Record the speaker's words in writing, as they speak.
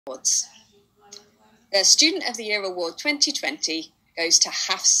Awards. The Student of the Year Award 2020 goes to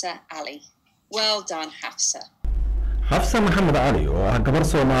Xafsa Ali. Well done, Xafsa. Xafsa Maxamed Ali oo ah gabar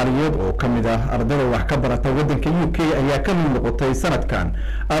Soomaaliyeed oo kamid ah ardayda wax ka barata wadanka UK ayaa ka mid noqotay sanadkan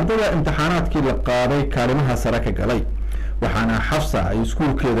ardayda imtixaanaadkii la qaaday kaalimaha sare ka galay waxaana Xafsa ay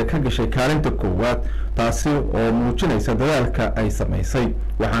iskuulkeeda ka gashay kaalinta koowaad taasi oo muujinaysa dadaalka ay sameysay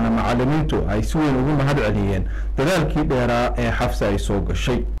waxaana macallimiintu ay si weyn ugu mahad celiyeen dadaalkii dheeraa ee Xafsa ay soo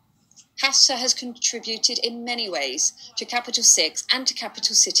gashay. Xafsa has contributed in many ways to Capital 6 and to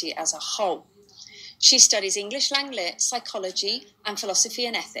Capital City as a whole. She studies English Lang Lit, psychology, and philosophy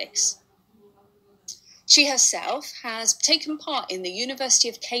and ethics. She herself has taken part in the University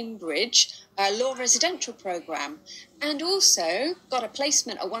of Cambridge law residential programme and also got a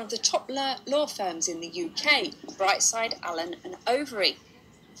placement at one of the top law firms in the UK, Brightside, Allen and Overy.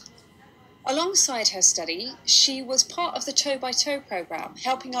 Alongside her study, she was part of the Toe by Toe programme,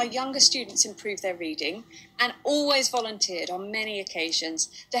 helping our younger students improve their reading, and always volunteered on many occasions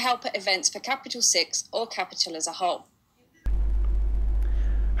to help at events for Capital 6 or Capital as a whole.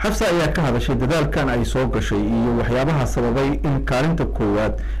 Xafsa ayaa ka hadashay dadaalkan ay soo gashay iyo waxyaabaha sababay in kaalinta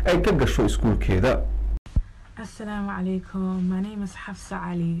koowaad ay ka gasho iskuulkeeda. Assalamu alaikum. My name is Xafsa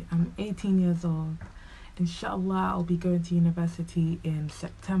Ali. I'm 18 years old. Inshallah, I'll be going to university in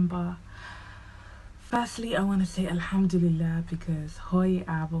September. Firstly, I want to say Alhamdulillah because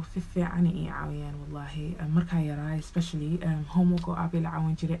HORYAAL fifi ani iawyan wallahi marka yaraa especially homework oo abil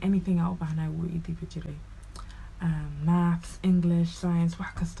awan jiray anything out bahna wuu idibi jiray maths, English, science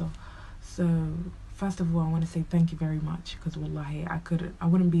wax kasto. So first of all, I want to say thank you very much because wallahi I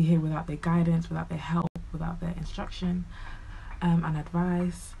wouldn't be here without their guidance, without their help, without their instruction and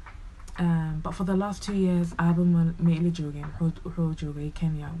advice. But for the last 2 years I've been mainly jogging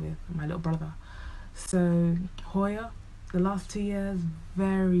Kenya with my little brother. So Hoya, the last 2 years,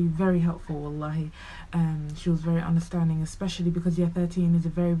 very helpful wallahi. She was very understanding, especially because year 13 is a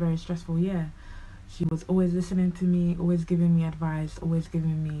very stressful year. She was always listening to me, always giving me advice, always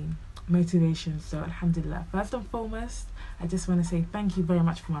giving me motivation. So alhamdulillah, first and foremost I just want to say thank you very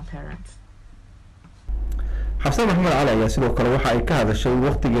much for my parents. Xafsa Maxamed Ali ayaa sidoo kale waxa ay ka hadashay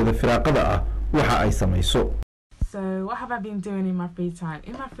waqtigeeda firaaqada ah waxa ay samayso. So what have I been doing in my free time?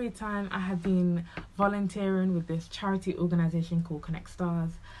 In my free time, I have been volunteering with this charity organization called Connect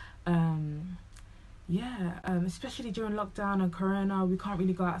Stars. Especially during lockdown and Corona, we can't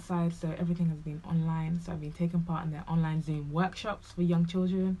really go outside, so everything has been online. So I've been taking part in their online Zoom workshops for young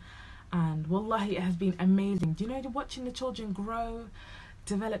children, and wallahi, it has been amazing. Do you know, watching the children grow,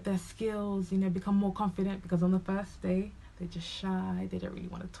 develop their skills, you know, become more confident, because on the first day they're just shy, they don't really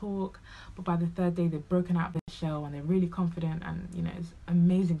want to talk, but by the third day they've broken out of their shell and they're really confident, and you know, it's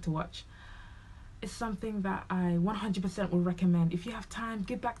amazing to watch. It's something that I 100% would recommend. If you have time,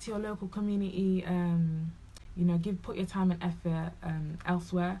 give back to your local community, you know, put your time and effort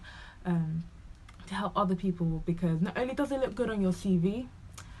elsewhere to help other people, because not only does it look good on your CV,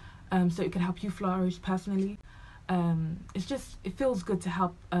 so it can help you flourish personally, it feels good to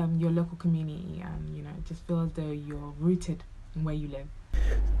help your local community, and you know, it just feels as though you're rooted in where you live.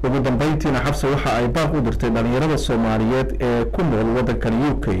 ugu dambeyntiina Xafsa waxa ay baaq u dirtay dhalinyarada Soomaaliyeed ee ku nool wadanka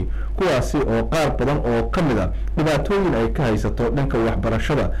UK kuwaasi oo qaar badan oo kamid ah dhibaatooyin ay ka haysato dhanka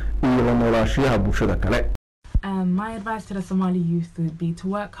waxbarashada iyo la noolaanshiyaha bulshada kale. My advice to the Somali youth would be to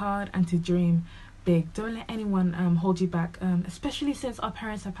work hard and to dream big. Don't let anyone hold you back, especially since our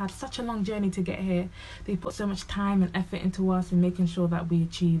parents have had such a long journey to get here. They put so much time and effort into us and making sure that we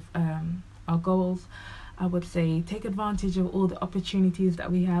achieve our goals. I would say take advantage of all the opportunities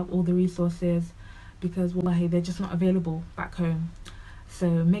that we have, all the resources, because wallahi, they're just not available back home. So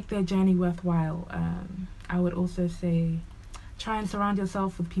make their journey worthwhile. I would also say try and surround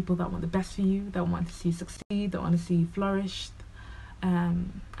yourself with people that want the best for you, that want to see you succeed, that want to see you flourish.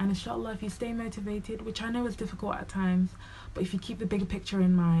 And inshallah, if you stay motivated, which I know is difficult at times, but if you keep the bigger picture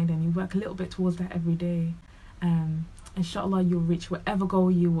in mind and you work a little bit towards that every day, inshallah you'll reach whatever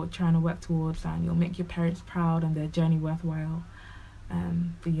goal you were trying to work towards, and you'll make your parents proud and their journey worthwhile.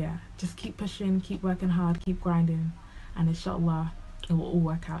 But yeah, just keep pushing, keep working hard, keep grinding, and inshallah it will all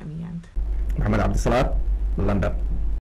work out in the end. Mohammed Abdulsalam, London.